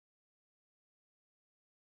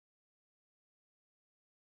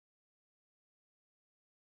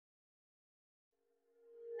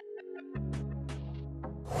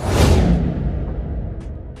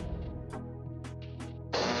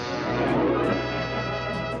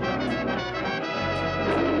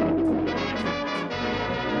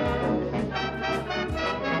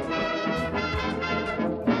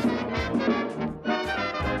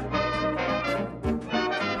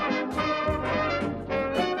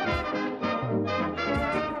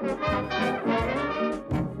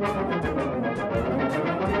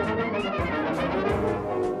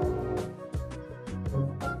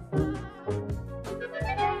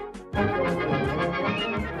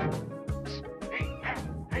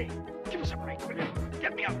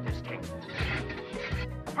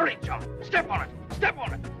Hurry, chum. Step on it. Step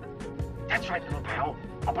on it. That's right, little pal.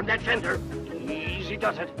 Up on that fender. Easy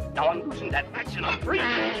does it. Now I'm losing that latch and I'm free.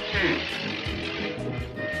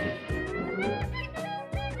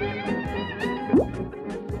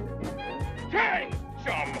 Thanks,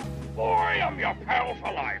 chum. Boy, I'm your pal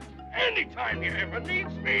for life. Anytime you ever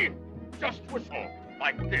needs me, just whistle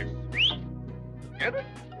like this. Get it?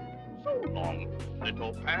 So long,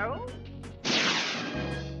 little pal.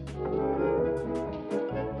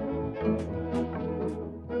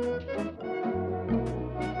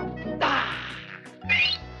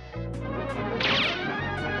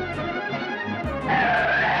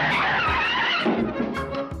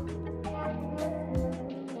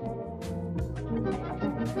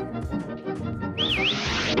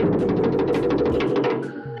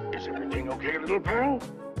 Is everything okay, little pal?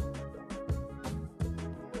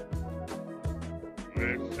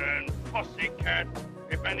 Listen, pussycat.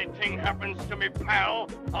 If anything happens to me, pal,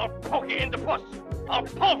 I'll poke you in the puss. I'll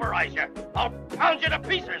pulverize you. I'll pound you to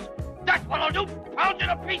pieces. That's what I'll do. Pound you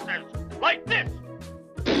to pieces. Like this.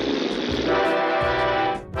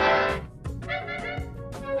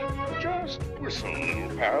 Just whistle,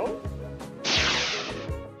 little pal.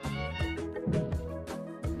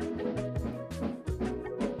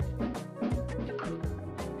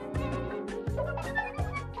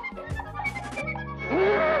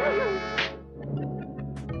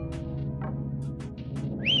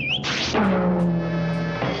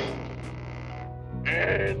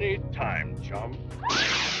 Anytime, chum.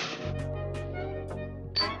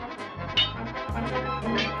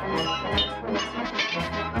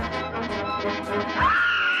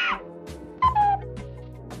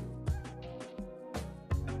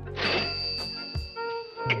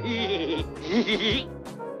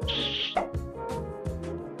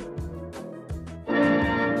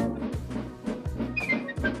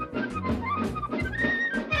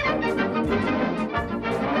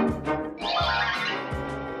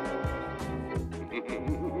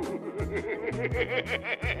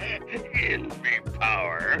 Envy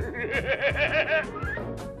power.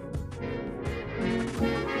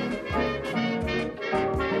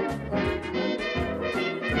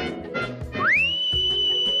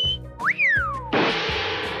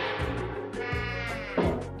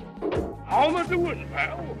 How am I doing,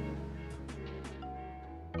 pal?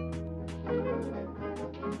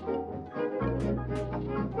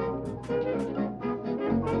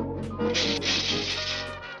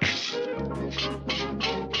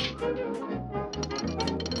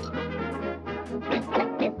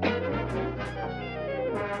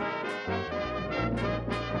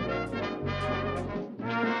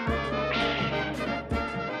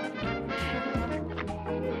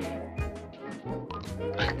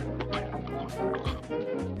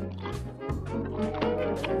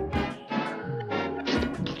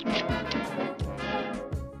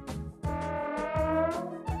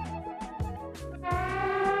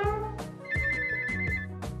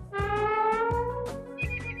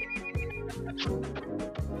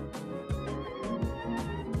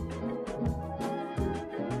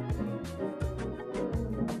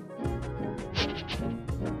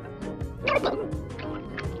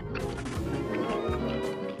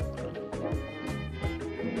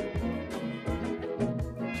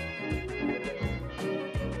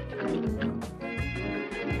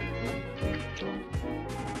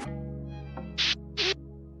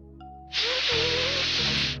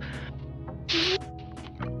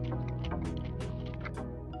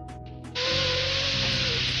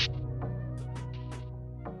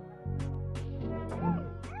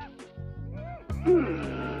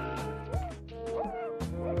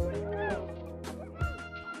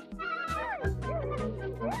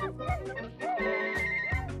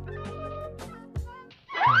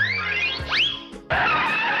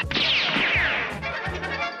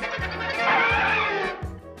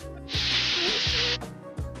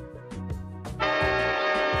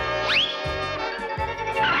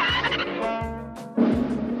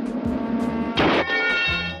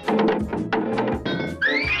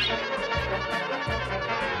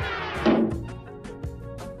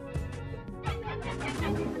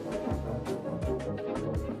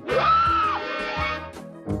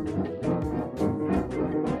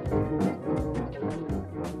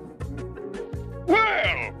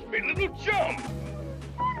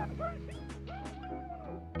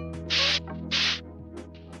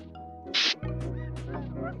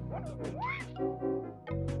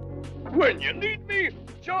 When you need me,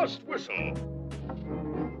 just whistle.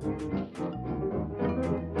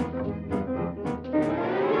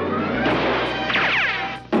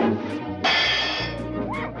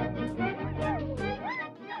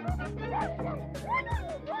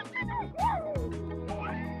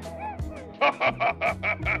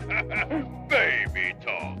 Baby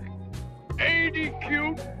talk. Ain't he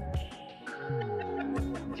cute?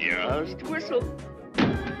 Just whistle.